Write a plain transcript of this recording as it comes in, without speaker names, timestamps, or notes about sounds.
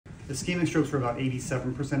Ischemic strokes are about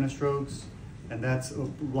 87% of strokes, and that's a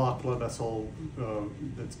blocked blood vessel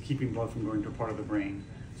that's keeping blood from going to a part of the brain.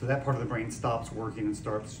 So that part of the brain stops working and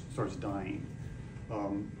starts dying.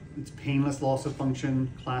 It's painless loss of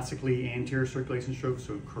function. Classically, anterior circulation stroke,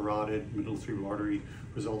 so carotid, middle cerebral artery,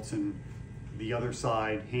 results in the other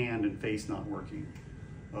side, hand and face not working.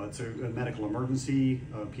 It's a medical emergency.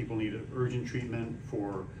 People need urgent treatment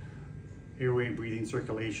for airway, breathing,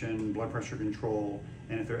 circulation, blood pressure control,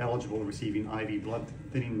 and if they're eligible, receiving IV blood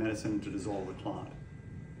thinning medicine to dissolve the clot.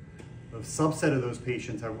 A subset of those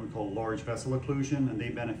patients have what we call large vessel occlusion, and they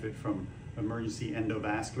benefit from emergency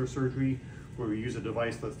endovascular surgery, where we use a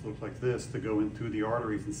device that looks like this to go in through the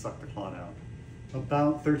arteries and suck the clot out.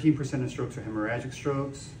 About 13% of strokes are hemorrhagic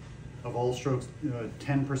strokes. Of all strokes,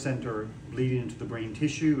 10% are bleeding into the brain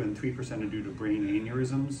tissue and 3% are due to brain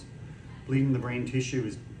aneurysms. Bleeding the brain tissue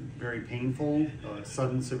is very painful,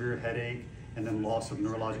 sudden severe headache, and then loss of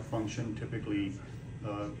neurologic function, typically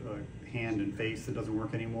hand and face that doesn't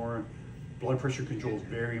work anymore. Blood pressure control is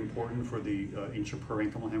very important for the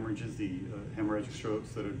intraparenchymal hemorrhages, the hemorrhagic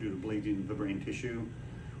strokes that are due to bleeding of the brain tissue,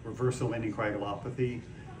 reversal of anticoagulopathy,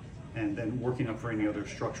 and then working up for any other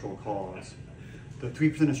structural cause. The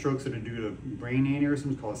 3% of strokes that are due to brain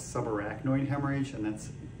aneurysms cause subarachnoid hemorrhage, and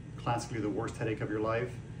that's classically the worst headache of your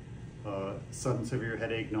life. Sudden severe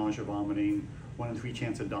headache, nausea, vomiting, 1 in 3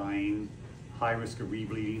 chance of dying, high risk of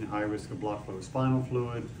rebleeding, high risk of blocked flow of spinal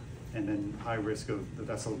fluid, and then high risk of the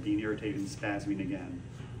vessel being irritated and spasming again.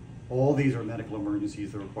 All these are medical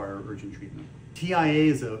emergencies that require urgent treatment.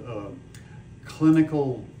 TIA is a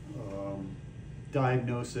clinical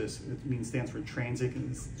diagnosis. It stands for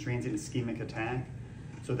Transient Ischemic Attack.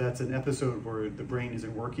 So that's an episode where the brain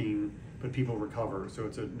isn't working, but people recover. So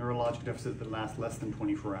it's a neurologic deficit that lasts less than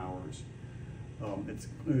 24 hours. It's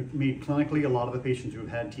made clinically. A lot of the patients who have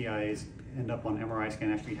had TIAs end up on MRI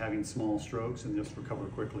scan actually having small strokes and just recover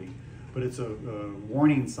quickly. But it's a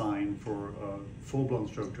warning sign for a full-blown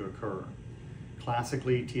stroke to occur.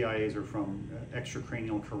 Classically, TIAs are from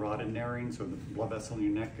extracranial carotid narrowing, so the blood vessel in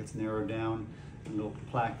your neck gets narrowed down, and the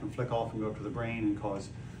plaque can flick off and go up to the brain and cause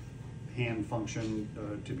hand function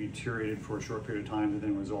to be deteriorated for a short period of time and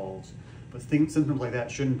then resolves. But symptoms like that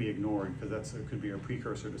shouldn't be ignored, because that could be a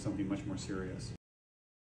precursor to something much more serious.